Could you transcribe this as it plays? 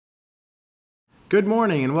Good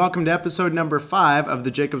morning and welcome to episode number 5 of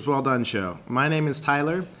the Jacob's Well Done Show. My name is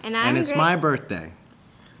Tyler, and it's my birthday.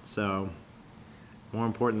 So, more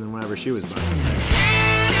important than whatever she was about to say.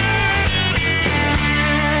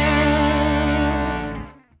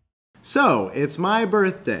 So, it's my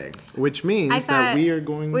birthday, which means that we are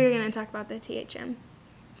going... We were going to talk about the THM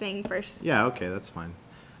thing first. Yeah, okay, that's fine.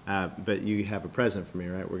 But you have a present for me,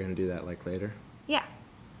 right? We're going to do that like later? Yeah.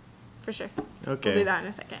 For sure. Okay. We'll do that in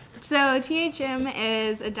a second. So THM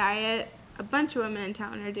is a diet a bunch of women in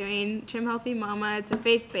town are doing. Trim Healthy Mama. It's a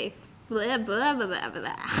faith-based blah, blah, blah, blah,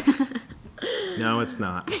 blah. No, it's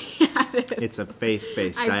not. Yeah, it is. It's a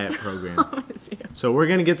faith-based diet program. So we're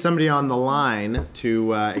going to get somebody on the line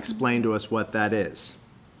to explain to us what that is.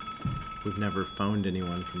 We've never phoned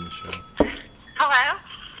anyone from the show. Hello?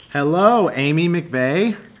 Hello, Amy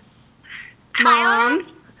McVay. Mom.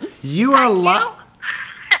 You are live.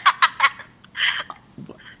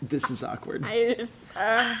 This is awkward.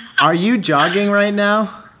 Are you jogging right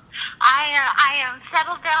now? I am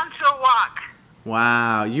settled down to a walk.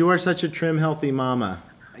 Wow, you are such a trim, healthy mama.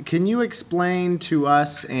 Can you explain to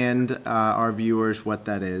us and our viewers what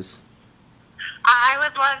that is? I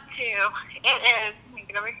would love to. It is, let me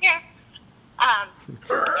get over here.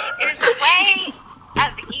 It is a way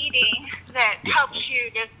of eating that helps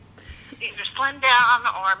you just either slim down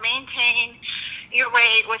or maintain your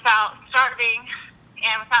weight without starving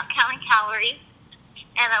and without counting calories,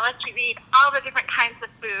 and it lets you eat all the different kinds of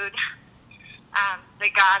food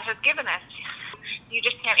that God has given us. You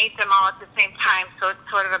just can't eat them all at the same time, so it's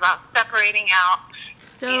sort of about separating out.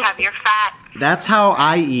 So you have your fat. That's how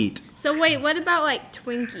I eat. So wait, what about like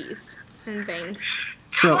Twinkies and things?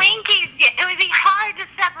 So, Twinkies, it would be hard to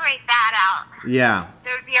separate that out. Yeah.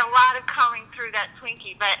 There would be a lot of combing through that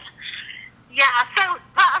Twinkie, but yeah, so,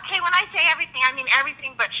 okay, when I say everything, I mean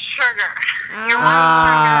everything but sugar. Oh,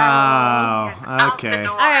 okay.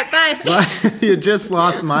 All right, bye. Well, you just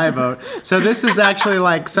lost my vote. So this is actually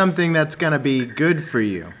like something that's going to be good for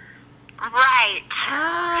you. Right.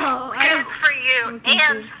 Oh. Good for you,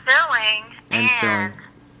 and filling,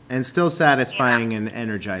 and still satisfying and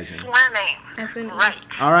energizing. Swimming. Right.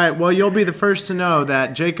 All right, well, you'll be the first to know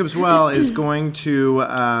that Jacob's Well is going to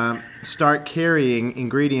start carrying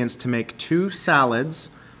ingredients to make 2 salads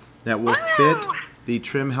that will fit the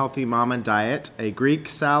Trim Healthy Mama diet, a Greek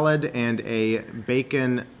salad and a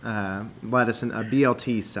bacon, lettuce, and a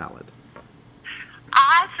BLT salad.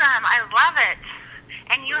 Awesome. I love it.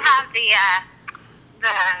 And you have the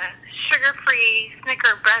sugar-free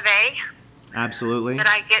Snicker brevet. Absolutely. That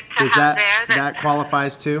I get to Does have that, there. That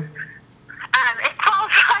qualifies too? It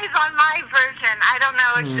qualifies on my version. I don't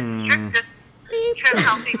know. It's just Trim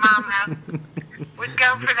Healthy Mama would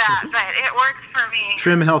go for that, but it works for me.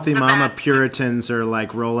 Trim Healthy Mama Puritans are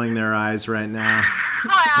like rolling their eyes right now.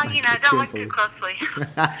 Well, you know, don't look too closely.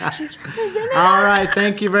 All right,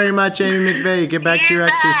 thank you very much, Amy McVay. Get back to your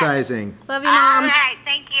exercising. Love you, Mom. All right,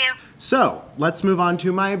 thank you. So, let's move on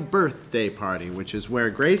to my birthday party, which is where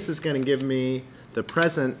Grace is going to give me the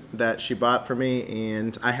present that she bought for me,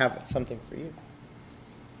 and I have something for you.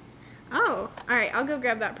 Oh, all right. I'll go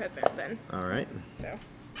grab that present then. All right. So.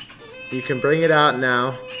 You can bring it out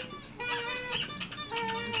now.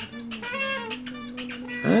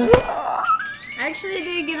 Actually, I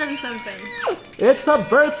did get him something. It's a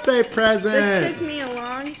birthday present! This took me a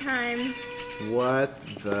long time. What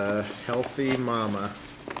the healthy mama.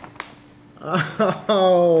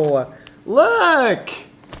 Oh, look!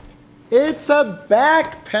 It's a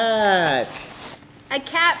backpack! A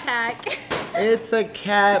cat pack. It's a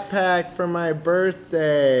cat pack for my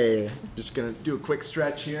birthday. Just gonna do a quick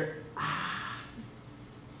stretch here.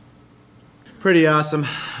 Pretty awesome.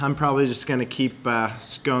 I'm probably just gonna keep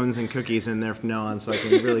scones and cookies in there from now on so I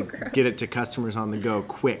can really get it to customers on the go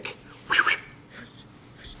quick.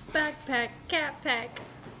 Backpack, cat pack.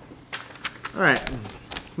 All right,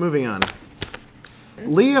 moving on.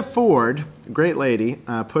 Leah Ford, great lady,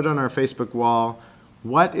 put on our Facebook wall,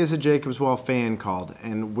 what is a Jacob's Well fan called?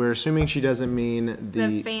 And we're assuming she doesn't mean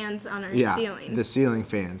the fans on our ceiling. The ceiling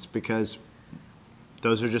fans, because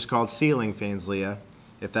those are just called ceiling fans, Leah,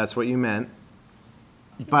 if that's what you meant.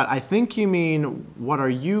 But I think you mean, what are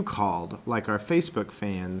you called, like our Facebook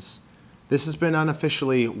fans? This has been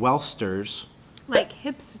unofficially Wellsters. Like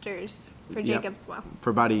hipsters for Jacob's Well. For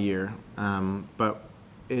about a year, but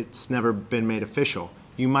it's never been made official.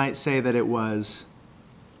 You might say that it was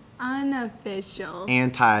unofficial.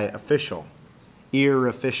 Anti-official.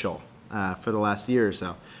 Ear-official for the last year or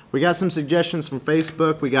so. We got some suggestions from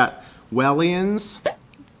Facebook. We got Wellians,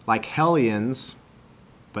 like Hellions,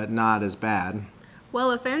 but not as bad.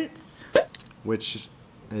 Well, offense. Which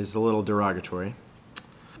is a little derogatory.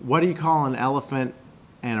 What do you call an elephant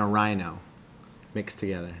and a rhino mixed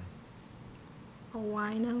together? A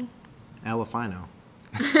wino. Elephino.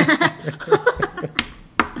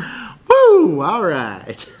 Woo! All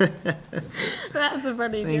right. That's a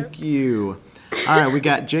funny joke. Thank you. All right, we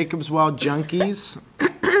got Jacob's Well Junkies.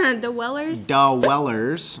 Dwellers.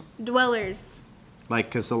 Dwellers. Like,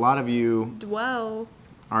 because a lot of you Dwell.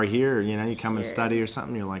 are here, you know, you come and study or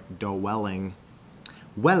something, you're like dwelling.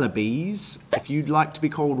 Wallabies. If you'd like to be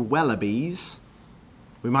called wallabies,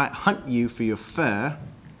 we might hunt you for your fur.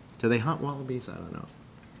 Do they hunt wallabies? I don't know.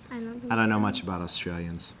 I don't know much about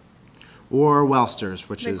Australians. Or Welsters,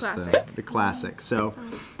 which is the classic. So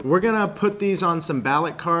we're going to put these on some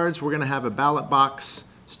ballot cards. We're going to have a ballot box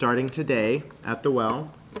starting today at the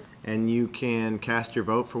well. And you can cast your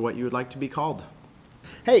vote for what you would like to be called.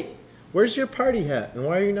 Hey, where's your party hat? And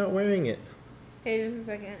why are you not wearing it? Hey, just a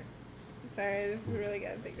second. Sorry, I just really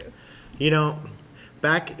got to take this. You know,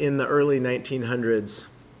 back in the early 1900s,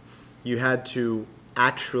 you had to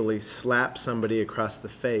actually slap somebody across the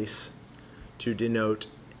face to denote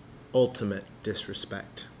ultimate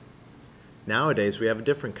disrespect. Nowadays, we have a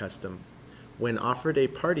different custom. When offered a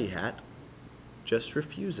party hat, just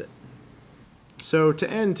refuse it. So to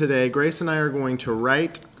end today, Grace and I are going to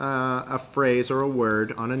write a phrase or a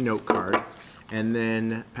word on a note card and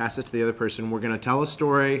then pass it to the other person. We're going to tell a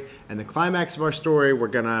story, and the climax of our story, we're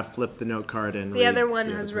going to flip the note card and read the other one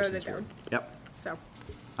the has other wrote it person's down. word. Yep. So.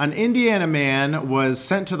 An Indiana man was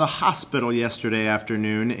sent to the hospital yesterday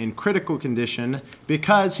afternoon in critical condition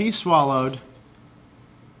because he swallowed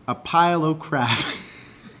a pile of crap.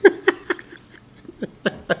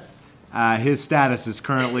 His status is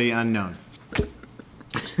currently unknown.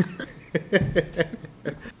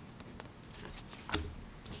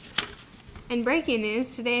 In breaking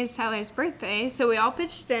news, today is Tyler's birthday, so we all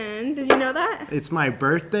pitched in. Did you know that? It's my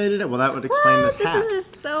birthday today? Well, that would explain this hat. This is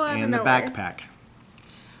just so out of and the nowhere. backpack.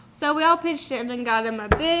 So we all pitched in and got him a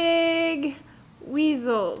big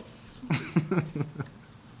weasels.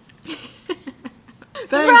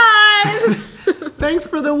 Thanks. Thanks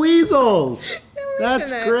for the weasels.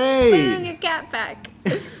 That's great. Put it in your cat pack.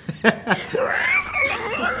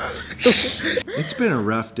 It's been a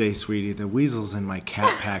rough day, sweetie. The weasels in my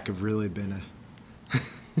cat pack have really been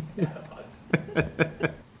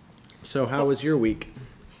a... So how was your week?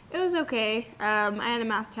 It was okay. I had a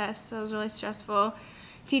math test, so it was really stressful.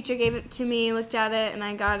 Teacher gave it to me, looked at it, and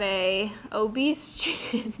I got a obese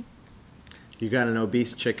chicken. You got an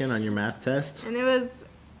obese chicken on your math test? And it was,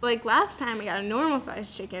 like, last time I got a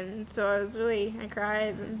normal-sized chicken, so I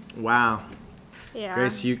cried. And, wow. yeah.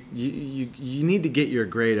 Grace, you need to get your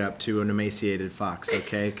grade up to an emaciated fox,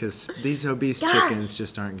 okay? Because these obese chickens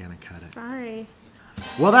just aren't going to cut it. Sorry.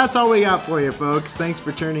 Well, that's all we got for you, folks. Thanks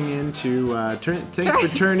for turning in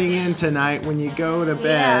tonight when you go to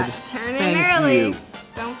bed. Yeah, turn in early. You.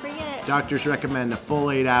 Don't forget. Doctors recommend a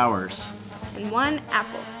full 8 hours. And 1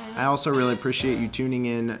 apple. I also really appreciate you tuning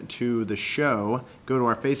in to the show. Go to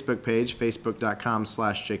our Facebook page,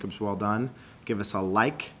 facebook.com/JacobsWellDone. Give us a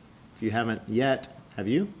like. If you haven't yet, have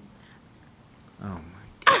you? Oh my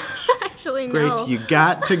gosh. Actually, no. Grace, you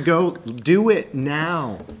got to go do it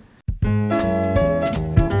now.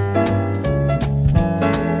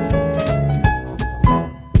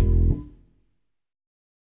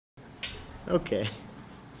 Okay.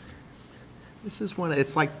 This is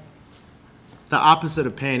it's like the opposite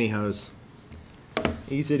of pantyhose.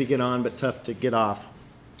 Easy to get on, but tough to get off.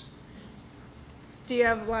 Do you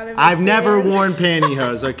have a lot of I've never experience? worn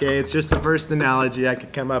pantyhose, okay? It's just the first analogy I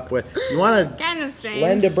could come up with. You want to kind of strange.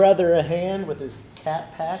 lend a brother a hand with his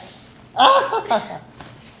cat pack? Oh,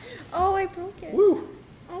 I broke it. Woo.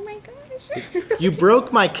 Oh my gosh. You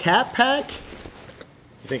broke my cat pack?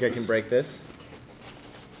 You think I can break this?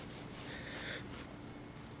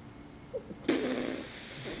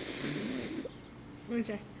 Let me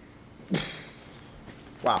try.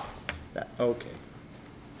 Wow. Okay.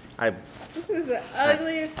 This is the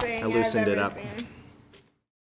ugliest thing I loosened I've it ever up. seen.